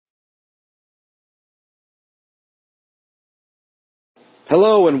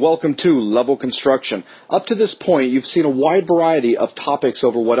Hello and welcome to Level Construction. Up to this point, you've seen a wide variety of topics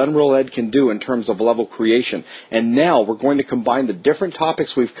over what Unreal Ed can do in terms of level creation. And now we're going to combine the different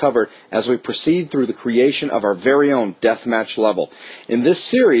topics we've covered as we proceed through the creation of our very own deathmatch level. In this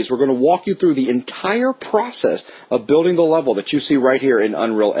series, we're going to walk you through the entire process of building the level that you see right here in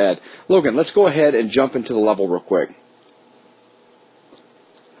Unreal Ed. Logan, let's go ahead and jump into the level real quick.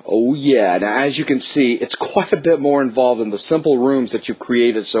 Oh yeah, now as you can see, it's quite a bit more involved than the simple rooms that you've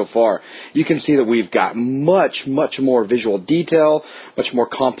created so far. You can see that we've got much more visual detail, much more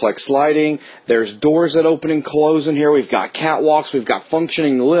complex lighting. There's doors that open and close in here. We've got catwalks, we've got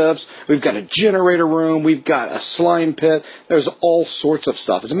functioning lifts, we've got a generator room, we've got a slime pit. There's all sorts of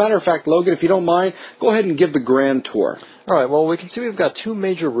stuff. As a matter of fact, Logan, if you don't mind, go ahead and give the grand tour. Alright, well, we can see we've got two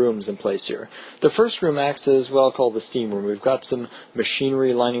major rooms in place here. The first room acts as what I'll call the steam room. We've got some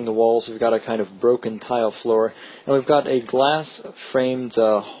machinery lining the walls, we've got a kind of broken tile floor, and we've got a glass-framed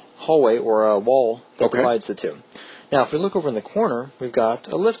hallway or a wall that divides the two. Now, if we look over in the corner, we've got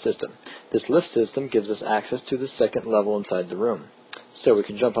a lift system. This lift system gives us access to the second level inside the room. So we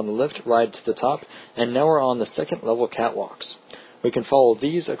can jump on the lift, ride to the top, and now we're on the second level catwalks. We can follow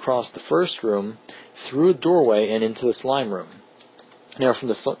these across the first room, through a doorway, and into the slime room. Now from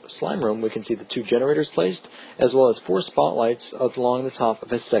the slime room we can see the two generators placed, as well as 4 spotlights along the top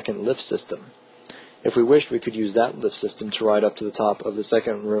of a second lift system. If we wished, we could use that lift system to ride up to the top of the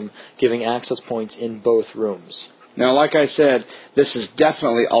second room, giving access points in both rooms. Now, like I said, this is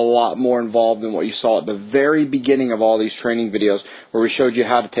definitely a lot more involved than what you saw at the very beginning of all these training videos, where we showed you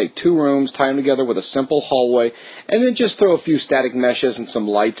how to take 2 rooms, tie them together with a simple hallway, and then just throw a few static meshes and some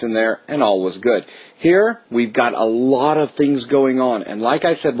lights in there, and all was good. Here, we've got a lot of things going on, and like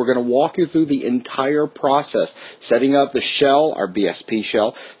I said, we're going to walk you through the entire process, setting up the shell, our BSP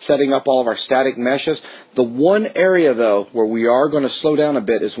shell, setting up all of our static meshes. The one area, though, where we are going to slow down a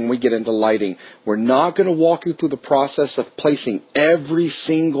bit is when we get into lighting. We're not going to walk you through the process of placing every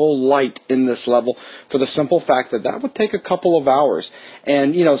single light in this level for the simple fact that that would take a couple of hours.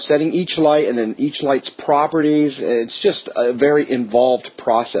 And, you know, setting each light and then each light's properties, it's just a very involved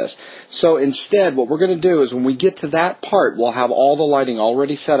process. So instead, what we're going to do is when we get to that part, we'll have all the lighting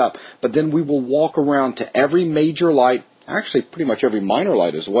already set up, but then we will walk around to every major light, actually pretty much every minor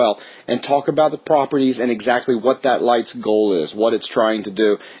light as well, and talk about the properties and exactly what that light's goal is, what it's trying to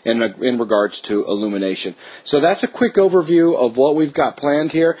do in regards to illumination. So that's a quick overview of what we've got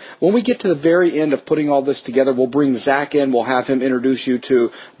planned here. When we get to the very end of putting all this together, we'll bring Zach in, we'll have him introduce you to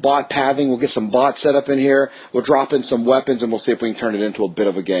bot pathing, we'll get some bots set up in here, we'll drop in some weapons, and we'll see if we can turn it into a bit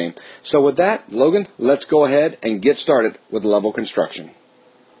of a game. So with that, Logan, let's go ahead and get started with level construction.